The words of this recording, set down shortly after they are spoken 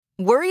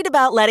Worried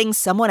about letting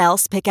someone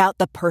else pick out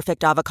the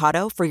perfect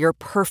avocado for your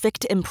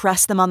perfect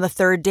impress them on the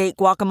third date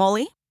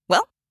guacamole?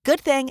 Well, good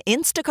thing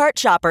Instacart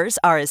shoppers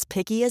are as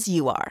picky as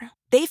you are.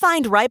 They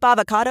find ripe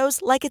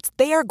avocados like it's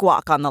their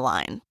guac on the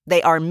line.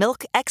 They are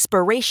milk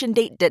expiration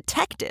date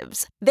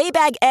detectives. They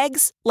bag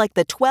eggs like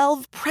the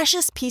 12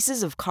 precious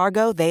pieces of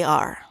cargo they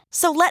are.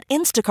 So let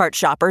Instacart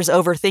shoppers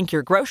overthink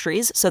your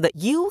groceries so that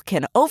you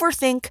can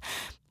overthink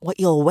what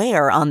you'll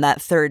wear on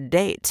that third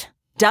date.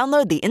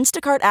 Download the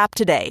Instacart app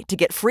today to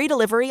get free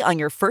delivery on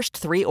your first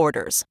 3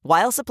 orders,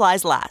 while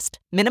supplies last.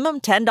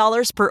 Minimum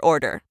 $10 per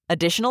order.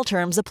 Additional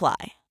terms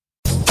apply.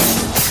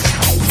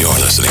 You're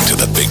listening to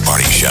The Big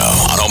Party Show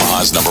on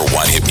Omaha's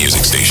 #1 hit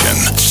music station.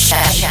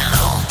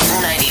 Channel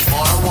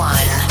 94.1.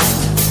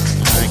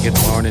 All right, good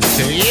morning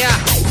to you.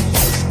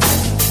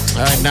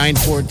 All right,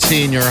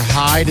 9:14. Your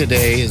high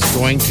today is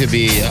going to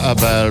be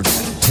about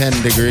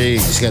 10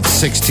 degrees. Got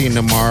 16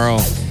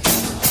 tomorrow.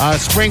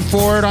 Spring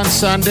forward on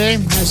Sunday.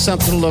 There's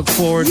something to look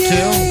forward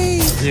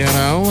to, you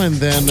know. And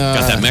then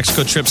got that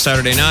Mexico trip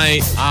Saturday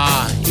night.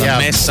 La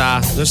Mesa.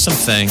 There's some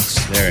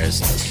things. There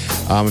is.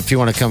 If you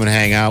want to come and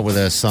hang out with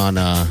us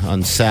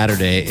on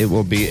Saturday, it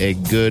will be a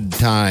good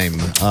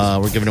time.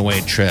 We're giving away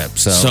a trip.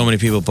 So many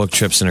people book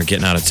trips and are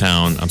getting out of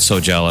town. I'm so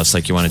jealous.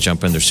 Like you want to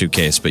jump in their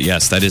suitcase. But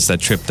yes, that is that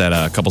trip that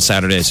a couple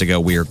Saturdays ago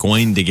we are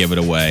going to give it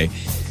away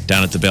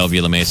down at the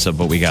Bellevue La Mesa,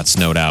 but we got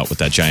snowed out with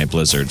that giant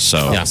blizzard.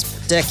 So it's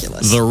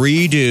ridiculous. The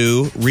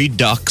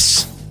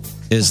Redux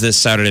is this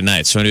Saturday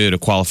night. So anybody to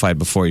qualify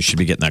before, you should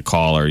be getting that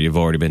call, or you've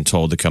already been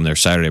told to come there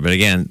Saturday. But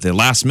again, the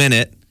last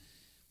minute,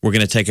 we're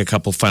going to take a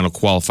couple final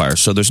qualifiers.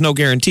 So there's no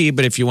guarantee,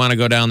 but if you want to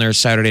go down there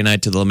Saturday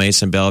night to the La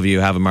Mesa in Bellevue,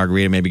 have a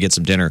margarita, maybe get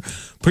some dinner,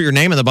 put your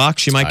name in the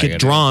box. You might get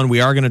drawn. We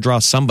are going to draw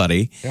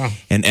somebody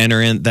and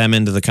enter them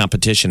into the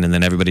competition, and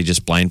then everybody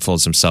just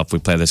blindfolds himself. We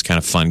play this kind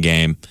of fun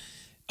game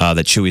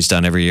that Chewy's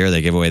done every year.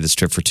 They give away this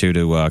trip for 2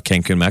 to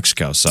Cancun,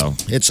 Mexico. So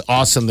it's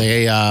awesome.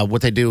 They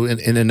what they do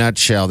in a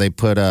nutshell, they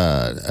put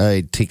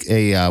a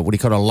what do you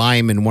call it, a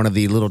lime in one of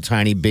the little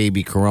tiny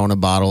baby Corona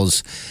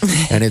bottles,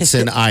 and it's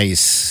in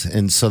ice.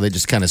 And so they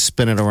just kind of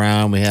spin it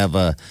around. We have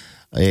a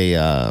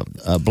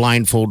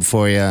blindfold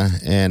for you,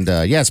 and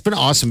it's been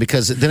awesome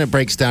because then it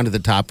breaks down to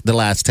the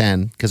last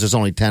 10, because there's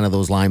only 10 of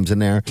those limes in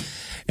there,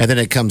 and then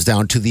it comes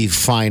down to the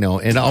final.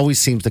 It always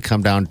seems to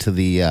come down to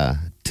the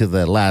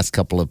last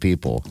couple of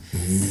people,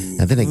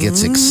 and then it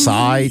gets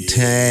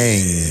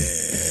exciting.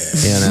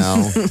 You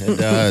know, it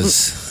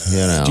does. You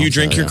know, do you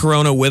drink your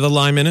Corona with a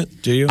lime in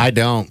it? Do you? I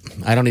don't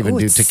even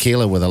do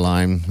tequila with a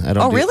lime. I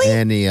don't do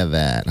any of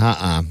that. No.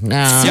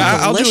 Yeah,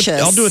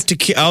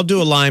 I'll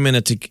do a lime in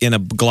a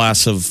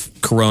glass of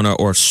Corona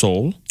or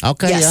Sol.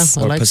 Okay, yes.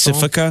 Yeah, or like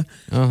Pacifica.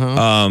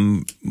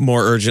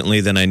 More urgently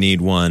than I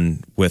need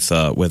one with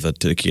a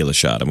tequila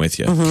shot. I'm with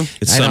you.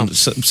 It's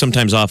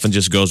sometimes often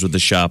just goes with the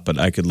shot, but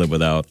I could live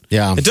without.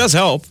 Yeah, it does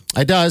help.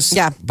 It does.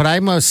 Yeah, but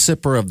I'm a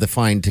sipper of the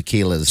fine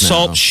tequilas now.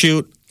 Salt,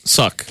 shoot,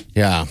 suck.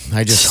 Yeah,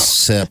 I just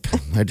sip.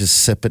 I just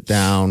sip it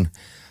down.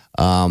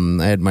 I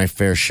had my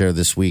fair share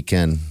this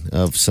weekend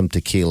of some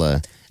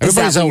tequila.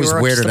 Everybody's always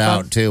weirded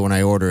out too when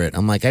I order it.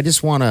 I'm like, I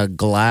just want a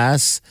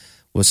glass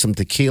with some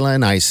tequila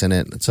and ice in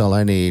it. That's all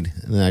I need.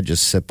 And then I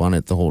just sip on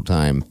it the whole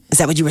time. Is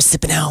that what you were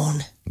sipping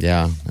on?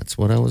 Yeah, that's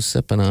what I was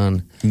sipping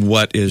on.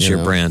 What is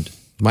your brand?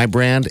 My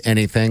brand,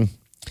 anything.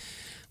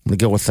 I'm going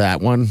to go with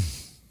that one.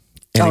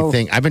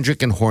 Anything. I've been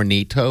drinking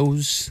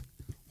Hornitos.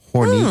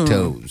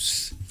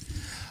 Hornitos.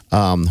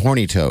 I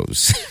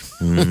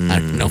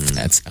don't know if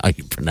that's how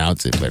you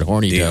pronounce it, but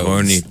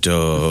Hornitos.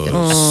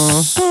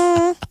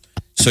 Hornitos.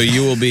 So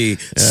you will be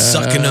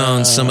sucking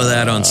on some of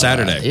that on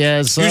Saturday.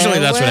 Yes, usually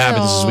that's what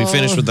happens. Is we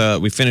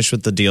finish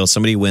with the deal.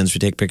 Somebody wins. We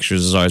take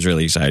pictures. It's always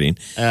really exciting.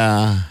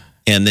 And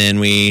then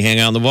we hang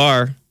out in the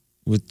bar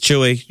with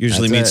Chewy.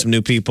 Usually meet some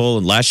new people.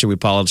 And last year we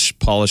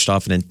polished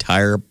off an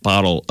entire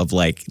bottle of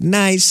like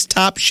nice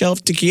top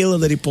shelf tequila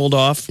that he pulled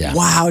off. Yeah.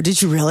 Wow,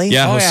 did you really?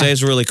 Yeah,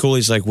 Jose's really cool.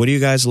 He's like, "What do you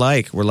guys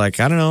like?" We're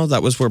like, "I don't know."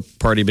 That was where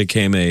Party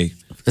became a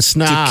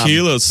snob.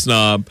 Tequila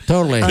snob.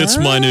 Totally. It's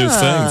my new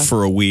thing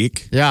for a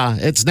week. Yeah,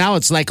 it's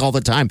like all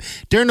the time.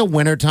 During the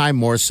wintertime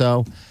more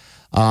so.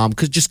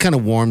 Because it just kind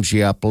of warms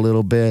you up a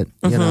little bit,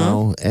 you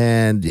know,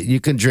 and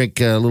you can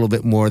drink a little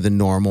bit more than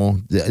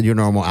normal, your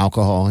normal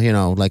alcohol, you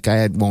know, like I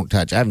haven't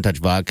touched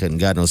vodka in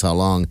God knows how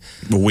long.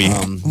 A week.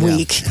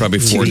 Week. Probably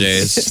 4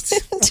 days.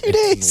 2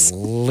 days. At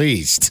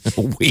least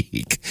a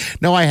week.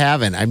 No, I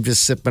haven't. I'm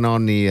just sipping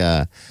on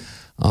the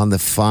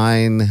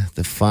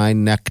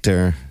fine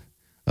nectar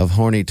of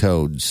horny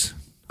toads.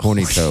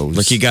 Horny toads.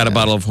 Like you got a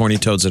bottle of horny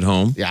toads at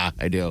home? Yeah,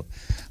 I do.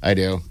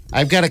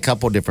 I've got a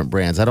couple different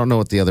brands. I don't know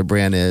what the other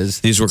brand is.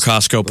 These were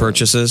Costco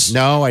purchases?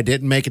 No, I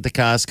didn't make it to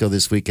Costco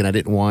this weekend. I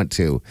didn't want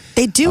to.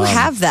 They do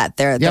have that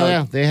there, though.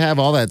 Yeah, they have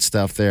all that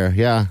stuff there.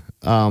 Yeah.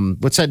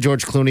 What's that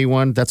George Clooney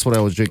one? That's what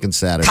I was drinking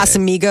Saturday.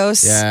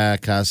 Casamigos? Yeah,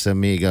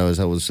 Casamigos.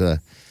 I was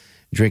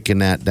drinking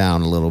that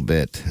down a little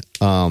bit.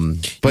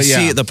 But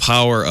see the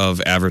power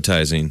of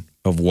advertising.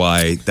 of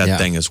why that Yeah.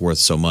 thing is worth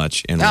so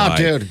much and Oh, why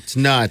dude, it's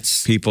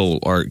nuts. people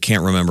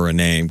can't remember a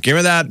name. Give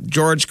me that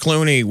George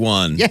Clooney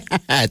one. Yeah,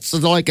 it's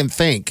all I can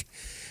think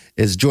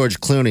is George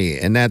Clooney,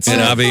 and that's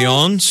And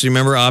Avion, so you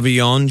remember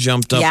Avion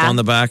jumped up Yeah. on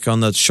the back, on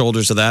the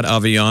shoulders of that.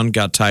 Avion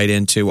got tied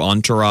into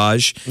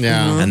Entourage.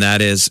 Yeah. And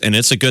that is, and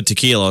it's a good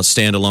tequila,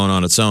 standalone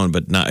on its own,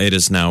 but it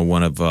is now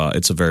one of,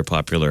 it's a very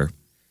popular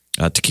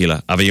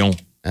tequila. Avion.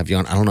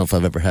 Avion. I don't know if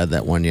I've ever had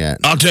that one yet.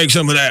 I'll take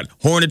some of that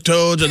Hornet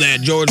Toads or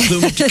that George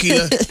Clooney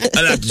tequila.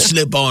 I like to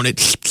slip on it.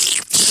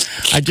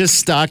 I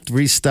just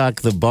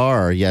restocked the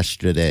bar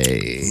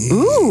yesterday.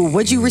 Ooh,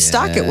 what'd you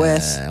restock it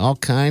with? All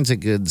kinds of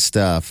good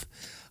stuff.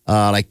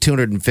 Like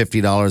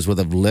 $250 worth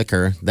of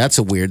liquor. That's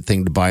a weird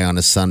thing to buy on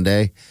a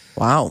Sunday.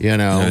 Wow. You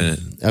know,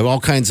 all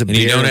kinds of And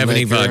beer. you don't have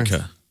any liquor.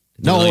 vodka.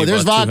 No, You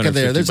there's bought vodka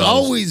there. 250 There's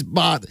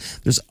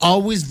bottles.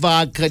 always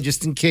vodka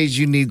just in case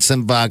you need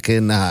some vodka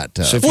in the hot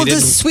tub. So if Well, you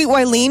does didn't, Sweet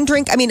Wileen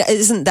drink? I mean,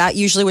 isn't that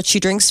usually what she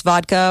drinks?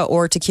 Vodka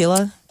or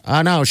tequila?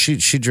 No, she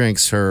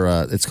drinks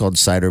her. It's called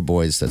Cider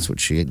Boys. That's what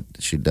she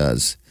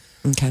does.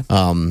 Okay.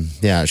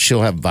 Yeah,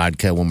 she'll have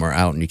vodka when we're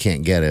out and you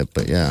can't get it.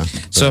 But yeah.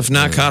 so if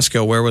not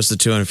Costco, where was the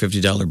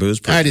 $250 booze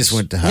purchase? I just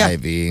went to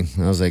Hy-Vee.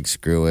 I was like,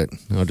 screw it.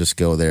 I'll just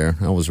go there.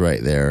 I was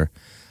right there.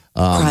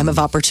 Crime of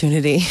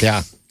opportunity.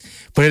 Yeah.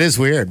 But it is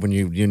weird when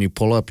you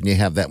pull up and you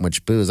have that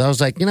much booze. I was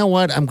like, you know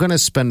what? I'm going to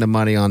spend the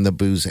money on the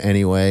booze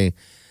anyway.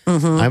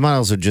 I might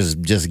as well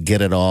just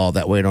get it all.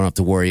 That way I don't have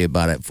to worry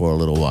about it for a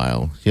little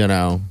while. You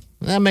know?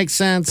 That makes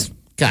sense.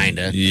 Kind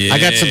of. I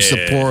got some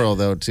Sapporo,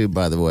 though, too,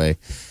 by the way.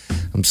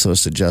 I'm so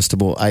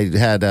adjustable.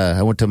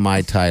 I went to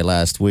Mai Tai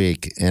last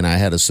week, and I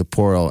had a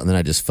Sapporo, and then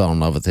I just fell in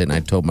love with it, and I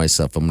told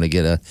myself I'm going to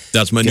get a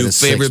That's my get new a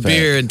favorite six-pack.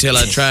 beer until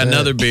I try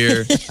another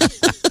beer.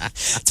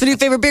 It's my new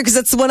favorite beer because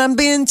that's the one I'm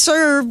being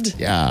served.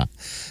 Yeah.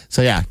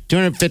 So, yeah,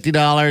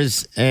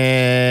 $250,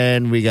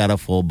 and we got a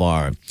full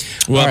bar.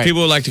 Well, All right.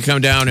 people would like to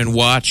come down and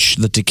watch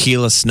the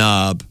tequila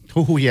snob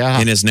Oh, yeah.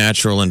 in his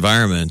natural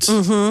environment.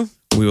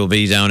 We will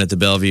be down at the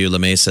Bellevue La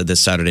Mesa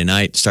this Saturday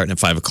night, starting at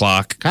 5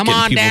 o'clock. Come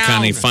getting on people down.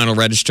 kind of final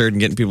registered and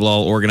getting people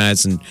all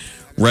organized and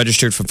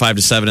registered from 5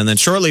 to 7. And then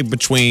shortly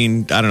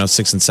between,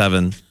 6 and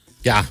 7,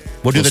 Yeah.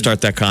 we'll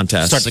start that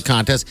contest. Start the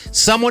contest.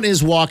 Someone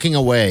is walking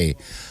away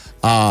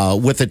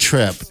with a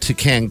trip to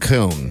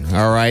Cancun.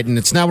 All right. And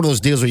it's not one of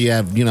those deals where you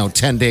have,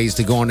 10 days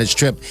to go on this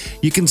trip.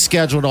 You can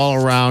schedule it all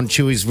around.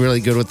 Chewy's really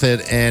good with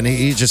it. And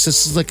this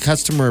is a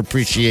customer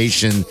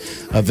appreciation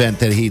event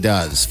that he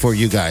does for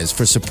you guys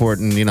for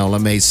supporting, La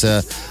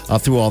Mesa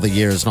through all the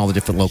years and all the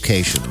different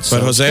locations. But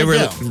So, Jose big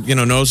really,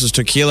 deal. knows his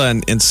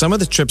tequila. And some of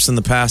the trips in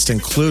the past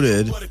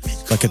included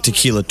like a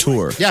tequila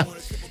tour. Yeah.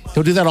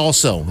 He'll do that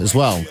also as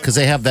well because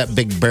they have that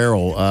big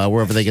barrel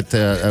wherever they get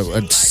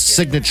a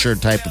signature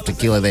type of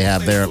tequila they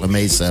have there at La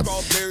Mesa.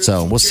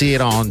 So we'll see it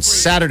on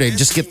Saturday.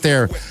 Just get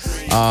there,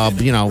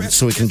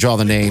 so we can draw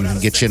the name and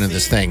get you into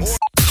this thing.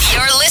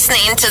 You're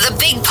listening to the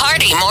Big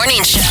Party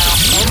Morning Show.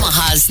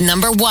 Omaha's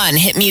 #1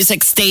 hit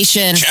music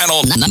station.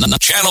 Channel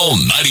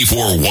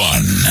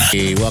 94.1.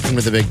 Hey, welcome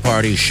to the Big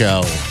Party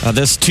Show.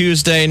 This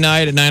Tuesday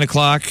night at 9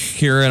 o'clock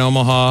here in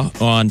Omaha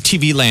on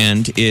TV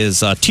Land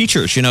is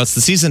Teachers. It's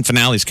the season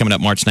finale is coming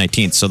up March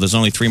 19th, so there's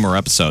only 3 more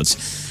episodes.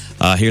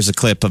 Here's a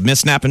clip of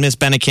Miss Knapp and Miss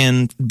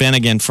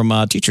Bennigan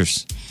from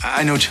Teachers.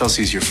 I know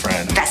Chelsea's your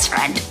friend. Best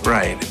friend.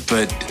 Right,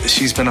 but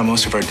she's been on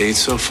most of our dates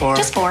so far.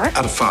 Just 4.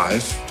 Out of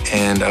 5.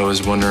 And I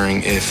was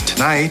wondering if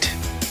tonight,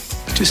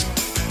 just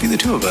be the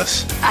 2 of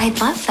us. I'd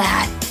love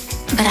that.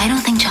 But I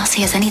don't think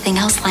Chelsea has anything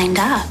else lined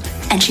up.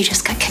 And she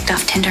just got kicked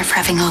off Tinder for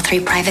having all 3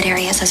 private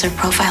areas as her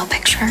profile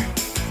picture.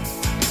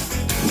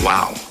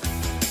 Wow.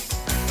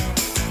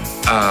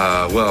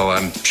 Well,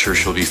 I'm sure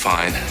she'll be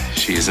fine.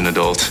 She is an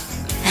adult.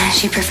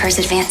 She prefers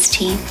advanced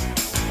teen.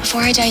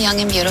 Before I die young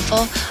and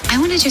beautiful, I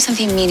want to do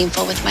something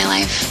meaningful with my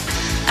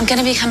life. I'm going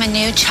to become a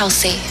new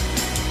Chelsea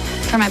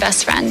for my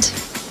best friend,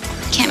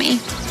 Cammie.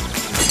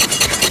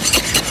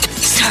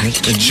 Sorry.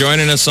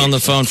 Joining us on the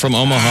phone from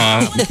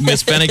Omaha,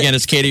 Miss Bennigan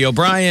is Katie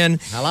O'Brien.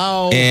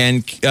 Hello.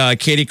 And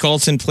Katie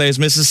Colson plays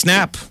Mrs.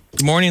 Snap.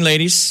 Good morning,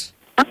 ladies.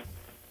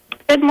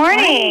 Good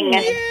morning.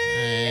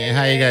 Hey,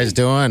 how you guys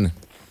doing?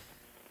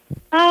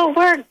 Oh,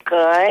 we're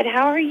good.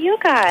 How are you We're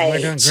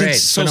guys? doing great.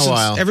 It's been a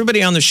while.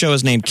 Everybody on the show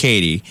is named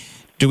Katie.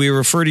 Do we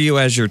refer to you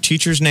as your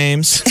teachers'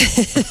 names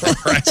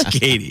or as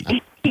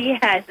Katie?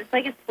 Yes, it's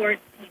like a sports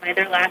team.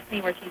 Either last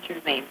name or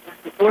teacher's name.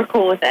 We're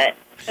cool with it.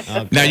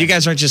 Now, you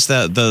guys aren't just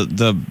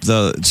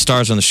the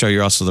stars on the show.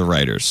 You're also the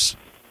writers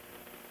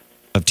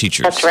of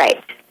Teachers. That's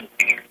right.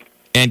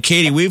 And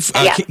Katie,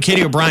 Yeah.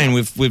 Katie O'Brien,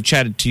 we've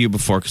chatted to you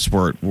before because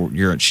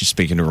she's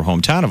speaking to her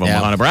hometown of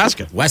Omaha,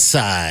 Nebraska. West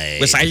Side.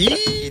 West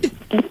Side.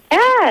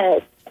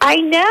 Yes, I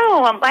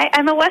know.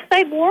 I'm a West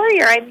Side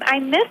warrior. I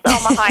miss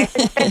Omaha. I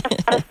think there's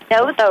a lot of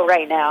snow though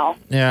right now.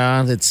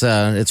 Yeah,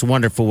 it's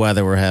wonderful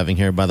weather we're having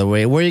here, by the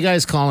way. Where are you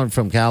guys calling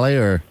from, Cali,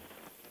 or?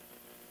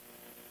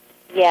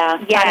 Yeah,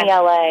 sunny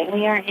LA.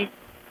 We are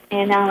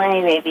in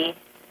LA, baby.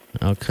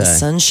 Okay.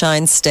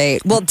 Sunshine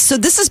State. Well, so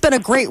this has been a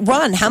great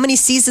run. How many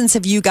seasons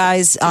have you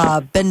guys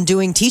been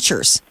doing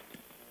Teachers?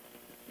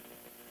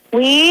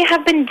 We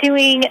have been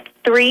doing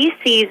 3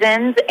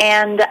 seasons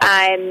and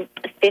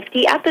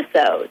 50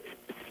 episodes.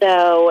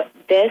 So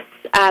this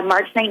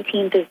March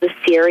 19th is the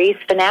series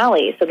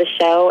finale. So the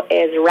show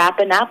is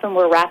wrapping up, and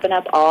we're wrapping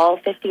up all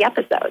 50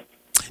 episodes.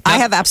 I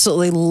have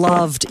absolutely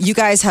loved, you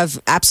guys have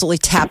absolutely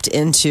tapped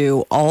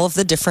into all of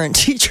the different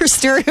teacher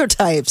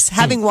stereotypes.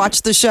 Having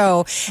watched the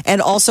show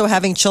and also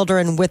having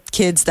children with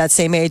kids that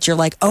same age, you're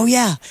like, oh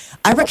yeah,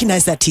 I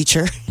recognize that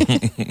teacher.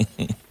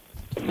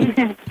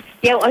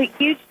 Yeah, well, a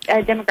huge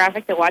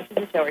demographic that watches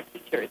the show are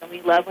teachers, and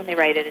we love when they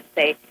write it and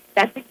say,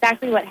 that's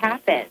exactly what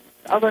happens.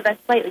 Although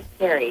that's slightly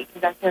scary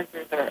because our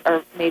characters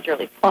are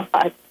majorly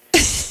flawed.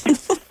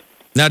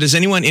 Now, does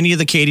any of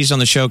the Katies on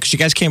the show, because you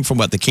guys came from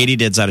the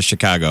Katydids out of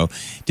Chicago,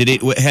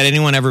 had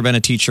anyone ever been a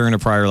teacher in a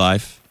prior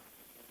life?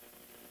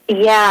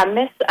 Yeah,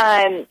 Miss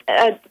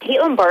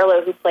Caitlin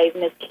Barlow, who plays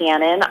Miss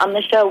Cannon on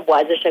the show,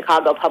 was a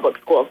Chicago public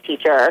schools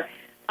teacher,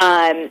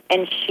 and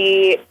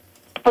she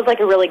was like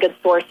a really good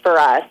source for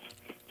us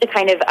to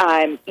kind of,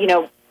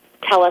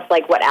 tell us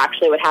like what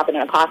actually would happen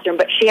in a classroom.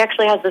 But she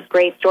actually has this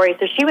great story.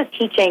 So she was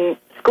teaching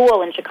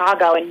school in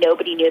Chicago, and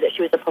nobody knew that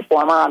she was a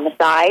performer on the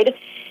side.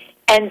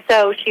 And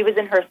so she was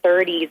in her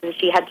 30s, and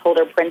she had told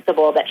her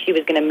principal that she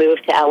was going to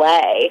move to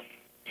L.A.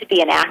 to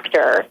be an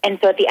actor. And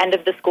so at the end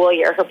of the school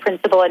year, her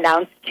principal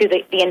announced to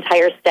the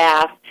entire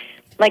staff,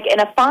 like, in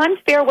a fond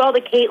farewell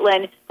to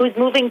Caitlin, who's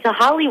moving to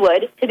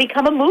Hollywood to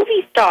become a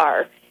movie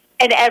star.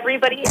 And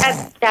everybody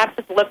at staff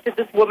just looked at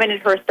this woman in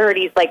her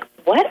 30s like,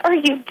 what are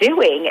you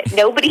doing?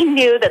 Nobody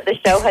knew that the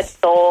show had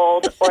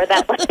sold or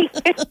that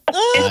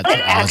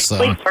it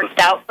actually worked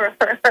out for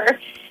her.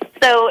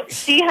 So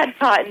she had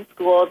taught in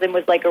schools and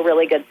was like a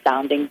really good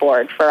sounding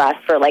board for us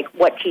for like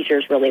what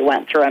teachers really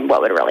went through and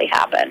what would really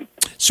happen.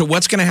 So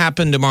what's going to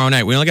happen tomorrow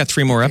night? We only got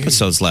 3 more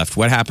episodes left.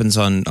 What happens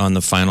on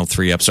the final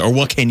 3 episodes? Or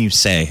what can you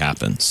say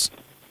happens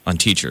on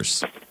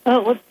teachers?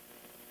 Well,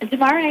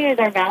 tomorrow night is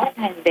our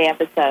Valentine's Day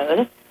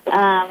episode.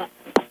 And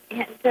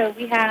so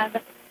we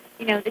have,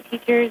 the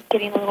teachers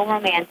getting a little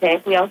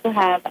romantic. We also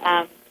have,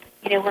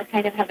 we're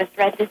kind of have a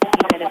thread this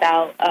season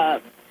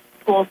about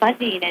school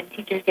funding and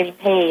teachers getting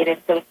paid.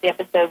 And so it's the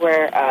episode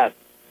where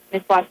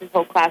Miss Watson's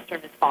whole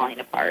classroom is falling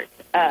apart,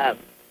 and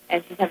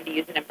she's having to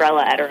use an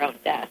umbrella at her own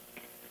desk.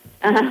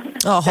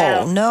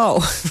 No.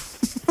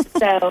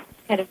 So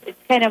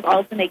it's kind of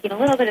also making a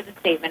little bit of a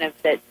statement of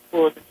that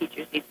schools and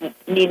teachers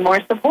need more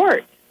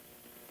support.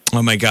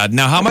 Oh, my God.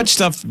 Now, how much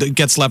stuff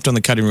gets left on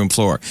the cutting room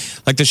floor?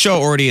 Like, the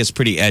show already is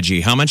pretty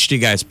edgy. How much do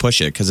you guys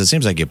push it? Because it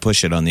seems like you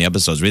push it on the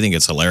episodes. We think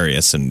it's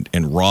hilarious and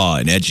raw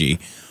and edgy.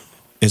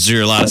 Is there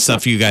a lot of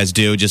stuff you guys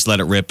do, just let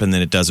it rip, and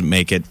then it doesn't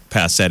make it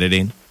past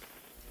editing?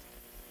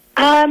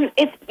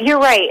 You're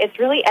right. It's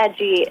really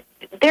edgy.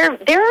 There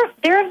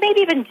have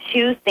maybe been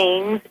 2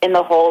 things in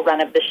the whole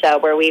run of the show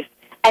where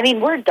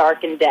we're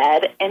dark and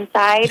dead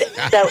inside,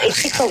 so it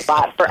takes a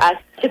lot for us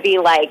to be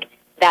like,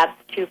 that's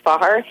too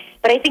far.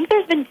 But I think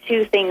there's been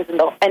 2 things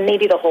and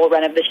maybe the whole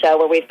run of the show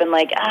where we've been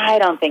like, I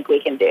don't think we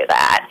can do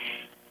that.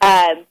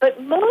 But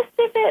most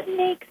of it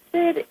makes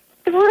it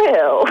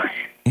through.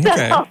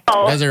 Okay.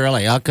 Does it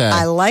really? Okay.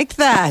 I like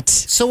that.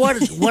 So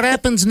what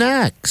happens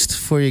next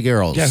for you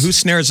girls? Yeah, who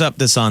snares up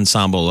this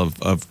ensemble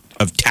of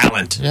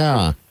talent?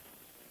 Yeah.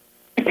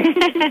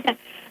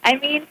 I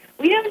mean,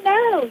 we don't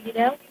know,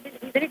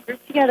 We've been a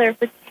group together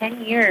for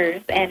 10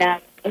 years,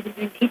 and we've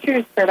been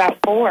teachers for about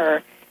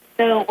 4.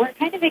 So we're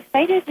kind of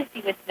excited to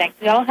see what's next.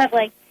 We all have,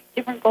 like,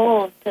 different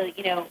goals to,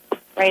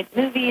 write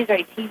movies,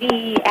 write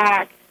TV,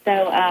 act.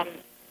 So,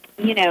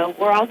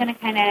 we're all going to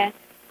kind of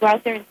go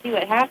out there and see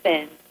what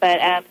happens.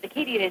 But the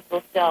Katydids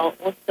will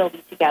still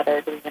be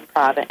together doing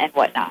improv and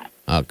whatnot.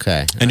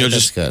 Okay. And you'll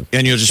just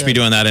be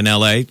doing that in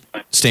L.A.,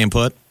 staying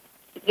put?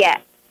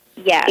 Yes.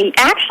 Yeah.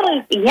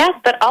 Actually, yes,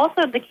 but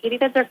also the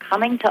Katydids are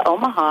coming to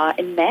Omaha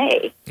in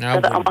May.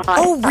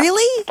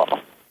 Really?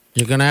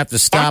 You're going to have to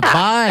stop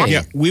by.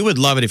 Yeah, we would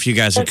love it if you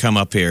guys would come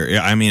up here.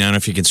 I mean, I don't know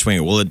if you can swing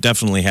it. We'll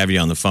definitely have you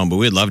on the phone, but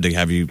we'd love to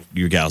have you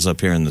gals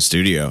up here in the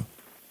studio.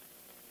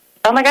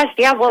 Oh, my gosh,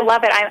 yeah, we'll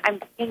love it.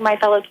 I'm bringing my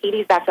fellow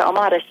Katies back to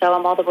Omaha to show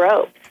them all the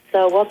ropes,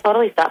 so we'll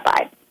totally stop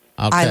by.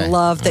 Okay. I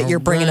love that you're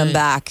bringing them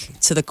back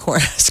to the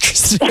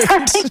Cornhuskers.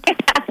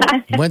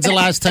 When's the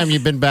last time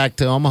you've been back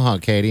to Omaha,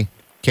 Katie?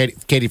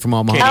 Katie from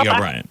Omaha. Katie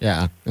O'Brien.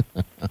 Yeah.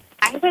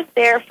 I was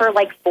there for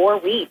like 4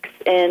 weeks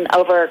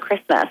over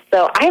Christmas.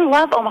 So I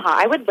love Omaha.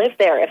 I would live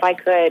there if I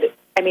could,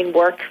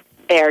 work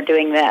there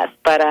doing this.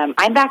 But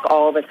I'm back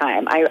all the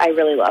time. I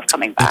really love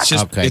coming back.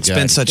 It's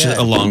been such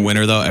a long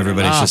winter, though.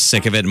 Everybody's just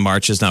sick of it. And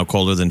March is now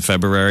colder than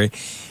February.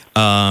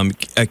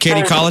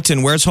 Katie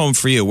Colleton, where's home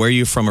for you? Where are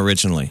you from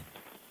originally?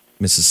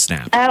 Mrs.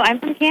 Snap. Oh, I'm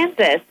from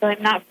Kansas, so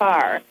I'm not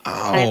far.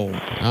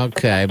 Oh.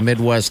 Okay.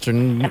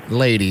 Midwestern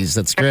ladies.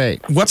 That's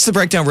great. What's the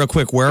breakdown real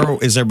quick?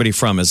 Where is everybody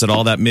from? Is it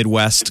all that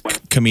Midwest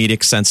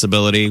comedic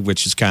sensibility,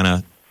 which is kind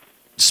of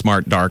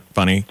smart, dark,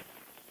 funny?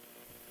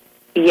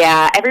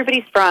 Yeah,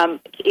 everybody's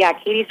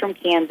Katie's from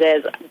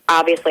Kansas.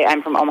 Obviously,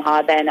 I'm from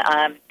Omaha. Then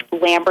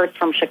Lambert's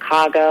from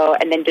Chicago,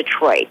 and then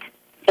Detroit.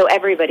 So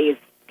everybody's,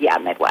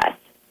 Midwest.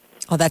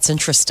 Oh, that's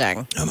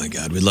interesting. Oh, my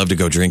God. We'd love to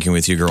go drinking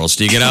with you girls.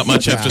 Do you get out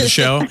much after the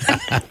show?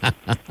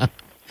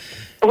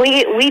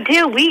 We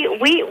do.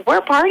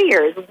 We're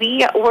partiers.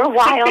 We're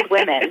wild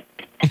women.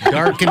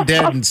 Dark and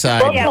dead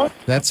inside. Yeah.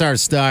 That's our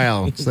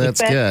style. So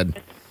that's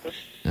good.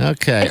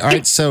 Okay. All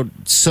right.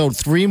 So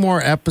 3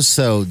 more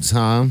episodes,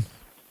 huh?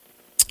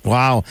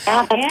 Wow.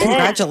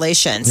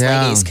 Congratulations,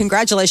 Yeah. ladies.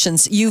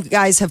 Congratulations. You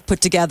guys have put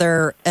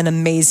together an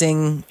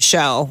amazing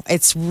show.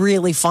 It's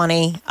really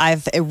funny.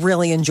 I've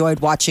really enjoyed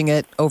watching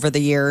it over the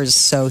years.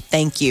 So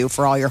thank you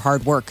for all your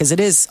hard work because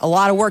it is a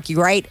lot of work.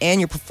 You write and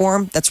you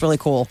perform. That's really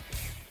cool.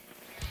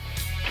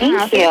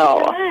 Thank you.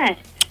 All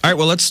right,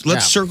 well, let's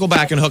circle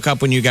back and hook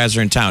up when you guys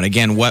are in town.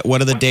 Again, what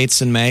are the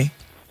dates in May?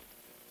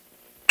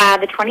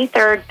 The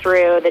 23rd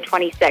through the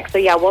 26th. So,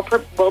 yeah,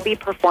 we'll be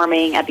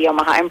performing at the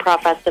Omaha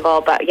Improv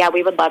Festival. But, yeah,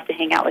 we would love to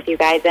hang out with you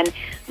guys and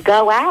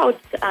go out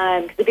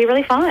because it'd be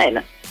really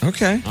fun.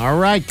 Okay. All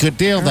right. Good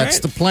deal. All That's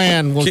right. the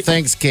plan. Well,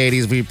 thanks,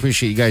 Katie. We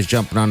appreciate you guys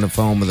jumping on the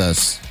phone with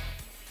us.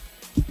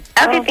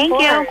 Okay,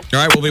 thank you. All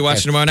right, we'll be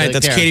watching tomorrow night. Take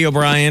That's care. Katie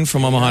O'Brien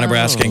from Omaha,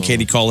 Nebraska, and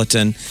Katie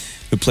Colleton,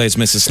 who plays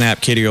Mrs.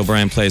 Snap. Katie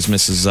O'Brien plays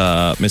Mrs.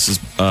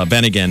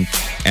 Bennigan.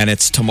 And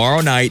it's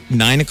tomorrow night,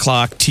 9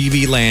 o'clock,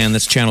 TV Land.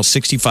 That's channel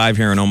 65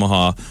 here in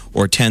Omaha,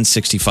 or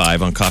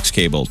 1065 on Cox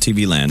Cable,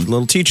 TV Land.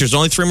 Little Teachers,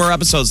 only 3 more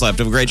episodes left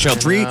of a great show.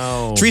 Three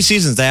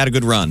seasons, they had a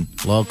good run.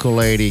 Local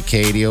lady,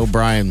 Katie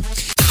O'Brien.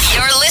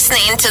 You're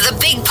listening to the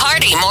Big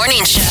Party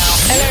Morning Show.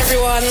 Hello,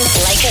 everyone.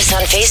 Like us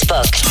on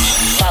Facebook.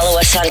 Follow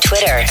us on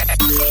Twitter.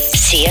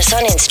 See us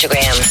on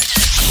Instagram.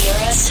 Hear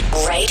us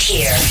right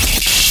here.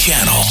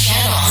 Channel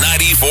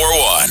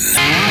 94.1.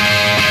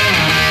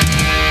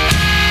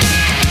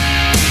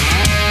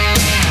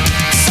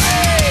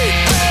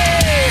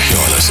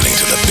 You're listening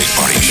to the Big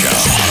Party Show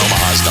on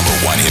Omaha's #1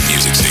 hit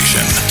music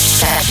station.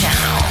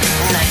 Channel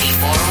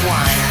 94.1.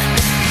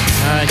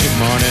 All right, good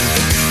morning.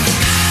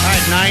 All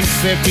right,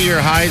 9:50. Your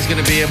high is going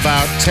to be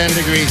about 10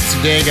 degrees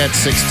today. Got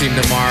 16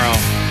 tomorrow.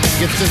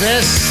 Get to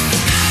this.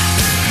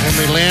 And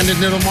we land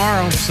into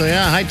tomorrow. So,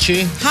 yeah, hi,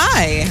 Chi.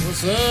 Hi.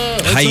 What's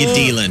up? How you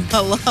dealing?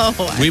 Hello.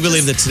 We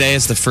believe that today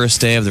is the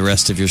first day of the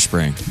rest of your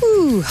spring.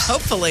 Ooh,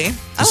 hopefully. I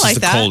This like is the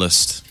that.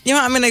 coldest. You know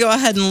what? I'm going to go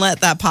ahead and let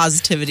that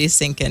positivity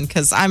sink in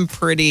because I'm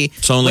pretty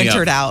only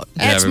wintered up. out.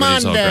 Yeah, It's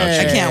everybody's all Monday.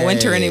 grouchy. I can't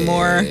winter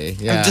anymore.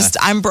 Yeah.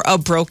 I'm a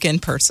broken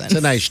person. It's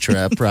a nice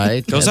trip,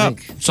 right? Goes I up.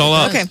 think It's all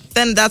up. Okay,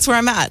 then that's where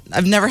I'm at.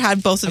 I've never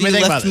had both of I mean, you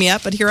think lift about me it.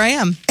 up, but here I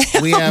am.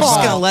 We I'm have just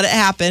going to let it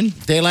happen.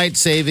 Daylight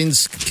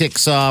savings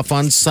kicks off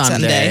on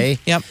Sunday.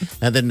 Yep.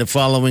 And then the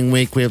following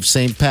week, we have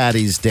St.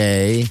 Patty's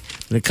Day.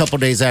 And a couple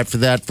days after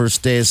that,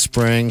 first day of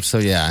spring. So,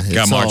 yeah. Got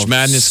it's March all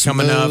Madness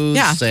coming up. smooth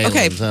Yeah. sailing.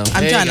 Okay. So, I'm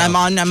there you done. go. I'm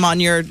on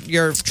your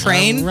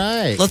train. All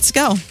right. Let's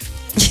go. In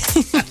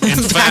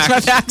Pack my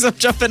fact, bags. I'm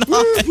jumping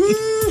on.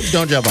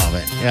 Don't jump off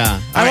it. Yeah.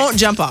 I won't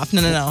jump off.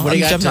 No. What do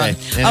you I'm got jumping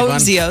today? on. Any Oh, fun?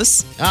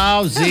 Zio's.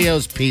 Oh,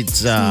 Zio's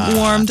Pizza.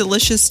 Warm,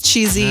 delicious,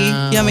 cheesy,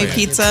 yummy yeah.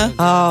 pizza.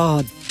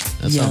 Oh,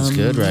 That sounds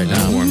good right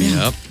now. warm you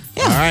up.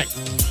 All right.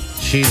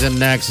 She's in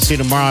next. See you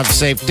tomorrow. Have a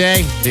safe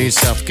day. Do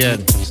yourself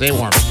good. Stay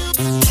warm.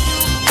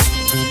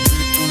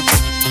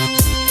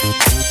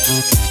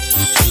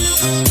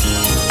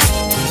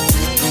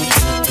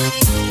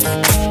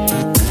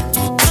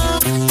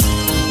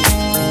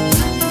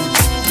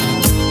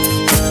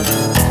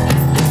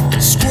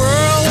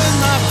 Squirrel in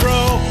my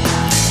fro.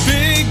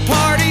 Big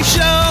party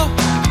show.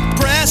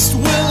 Breast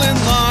will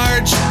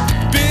enlarge.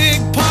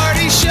 Big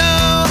party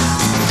show.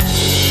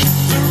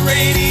 The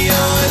radio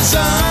is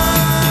on.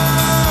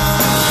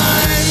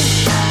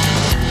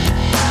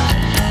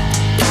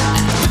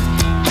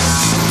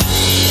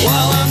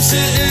 While I'm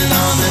sitting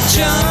on the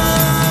john.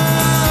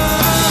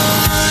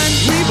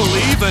 We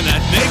believe in a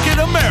naked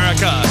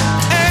America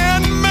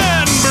and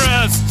man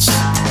breasts.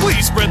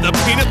 Please spread the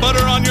peanut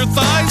butter on your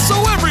thighs so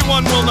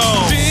everyone will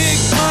know. Big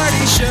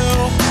party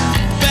show.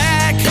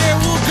 Back hair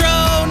will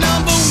grow.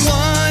 Number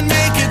one,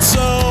 make it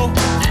so.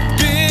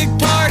 Big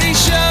party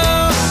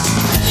show.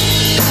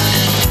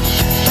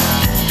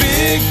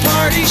 Big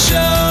party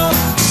show.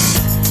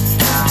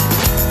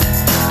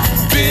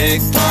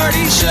 Big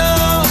party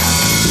show.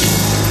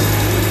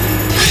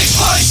 Big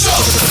Party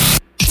Show.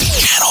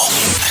 Channel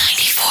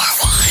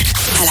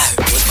 94.1. Hello.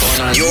 What's going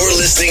on? You're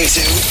listening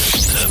to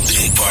the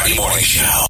Big Party Morning Show.